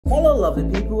Hello lovely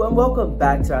people, and welcome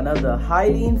back to another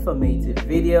highly informative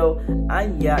video.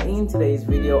 And yeah, in today's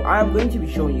video I'm going to be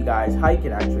showing you guys how you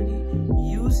can actually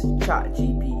use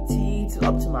Chatgpt to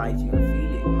optimize your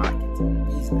affiliate marketing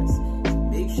business. So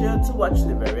make sure to watch to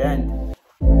the very end.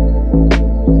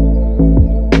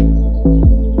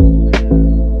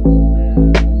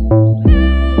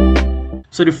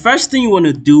 So the first thing you want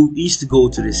to do is to go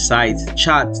to the site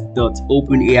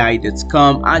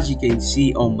chat.openai.com, as you can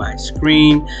see on my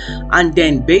screen. And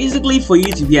then basically, for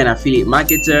you to be an affiliate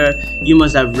marketer, you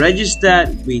must have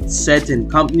registered with certain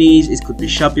companies. It could be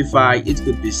Shopify, it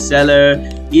could be Seller,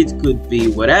 it could be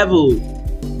whatever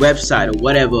website or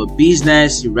whatever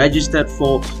business you registered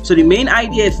for. So the main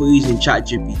idea for using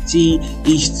Chatgpt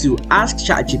is to ask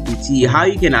Chatgpt how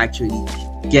you can actually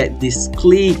get this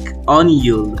click on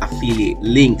your affiliate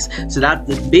links. So that's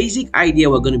the basic idea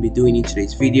we're going to be doing in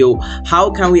today's video. How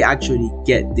can we actually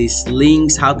get these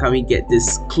links? How can we get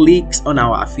these clicks on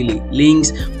our affiliate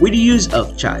links with the use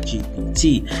of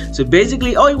Chatgpt? So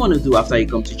basically, all you want to do after you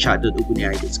come to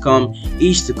chat.openai.com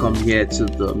is to come here to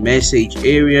the message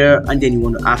area, and then you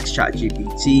want to ask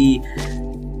Chatgpt,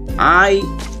 I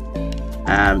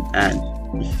am an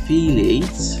affiliate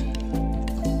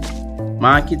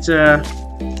marketer,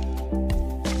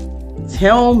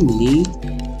 tell me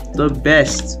the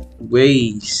best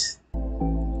ways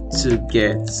to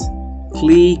get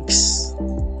clicks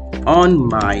on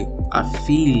my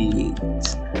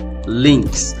affiliate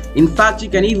links. In fact, you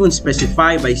can even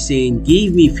specify by saying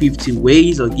give me 50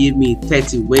 ways or give me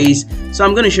 30 ways. So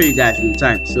I'm going to show you guys real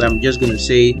time. So I'm just going to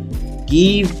say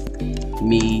give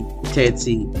me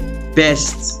 30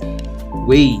 best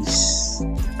ways,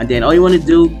 and then all you want to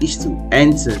do is to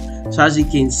enter. So as you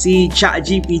can see,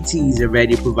 Chatgpt is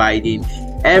already providing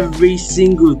every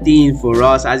single thing for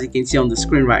us. As you can see on the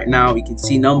screen right now, you can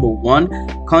see number one,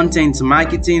 content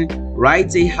marketing.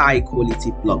 Write a high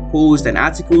quality blog post and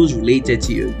articles related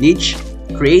to your niche.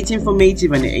 Create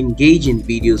informative and engaging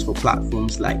videos for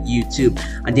platforms like YouTube.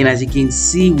 And then as you can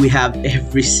see, we have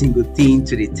every single thing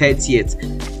to the 30th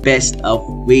best of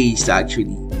ways to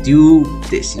actually do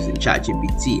this using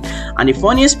Chatgpt. And the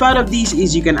funniest part of this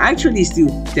is you can actually still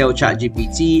tell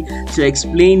Chatgpt to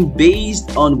explain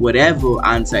based on whatever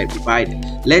answer I provided.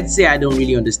 Let's say I don't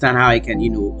really understand how I can,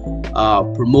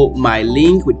 promote my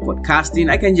link with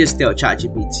podcasting. I can just tell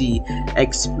Chatgpt,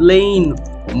 explain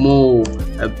more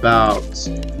about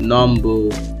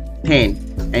number 10,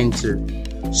 enter.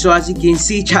 So as you can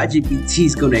see, Chatgpt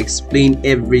is going to explain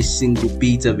every single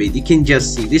bit of it. You can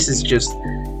just see this is just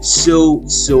so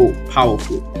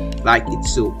powerful. Like,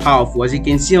 it's so powerful. As you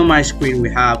can see on my screen, we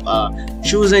have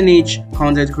choose a niche,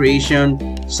 content creation,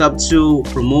 subtool,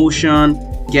 promotion,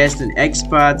 guest and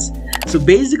experts. So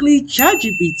basically,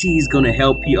 Chatgpt is going to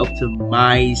help you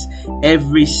optimize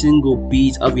every single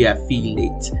bit of your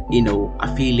affiliate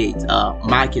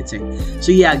marketing.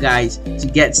 So yeah guys, to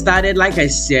get started, like I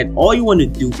said, all you want to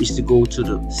do is to go to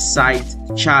the site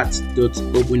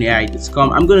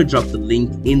chat.openai.com. I'm going to drop the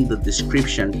link in the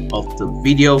description of the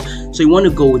video. So you want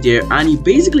to go there and you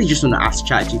basically just want to ask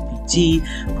Chatgpt,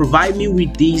 provide me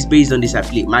with these based on this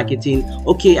affiliate marketing.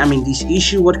 Okay, I'm in this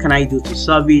issue, what can I do to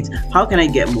solve it? How can I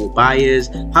get more buyers?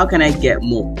 How can I get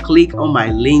more click on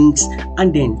my links?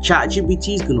 And then Chatgpt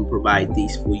is going to provide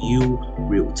this for you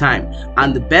real time.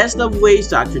 And the best of ways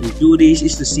to actually do this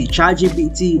is to see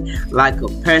Chatgpt like a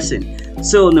person.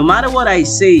 So no matter what I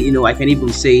say, I can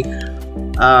even say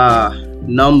I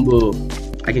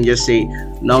can just say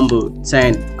number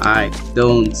 10. I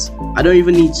don't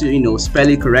even need to spell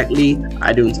it correctly.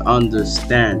 I don't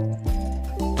understand.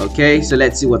 Okay, so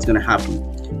let's see what's gonna happen.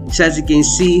 So as you can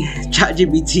see,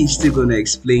 Chatgpt is still gonna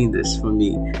explain this for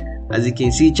me. As you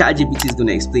can see, Chatgpt is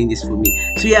gonna explain this for me.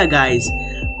 So yeah guys,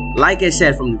 like I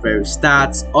said from the very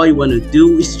start, all you want to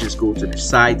do is to just go to the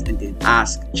site and then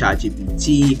ask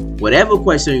Chatgpt whatever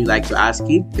question you like to ask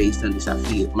it based on this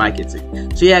affiliate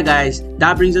marketing. So yeah guys,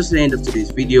 that brings us to the end of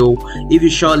today's video. If you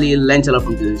surely learned a lot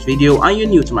from today's video and you're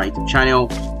new to my YouTube channel,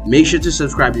 make sure to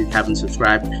subscribe if you haven't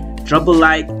subscribed, drop a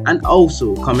like and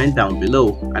also comment down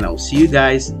below, and I'll see you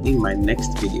guys in my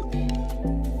next video.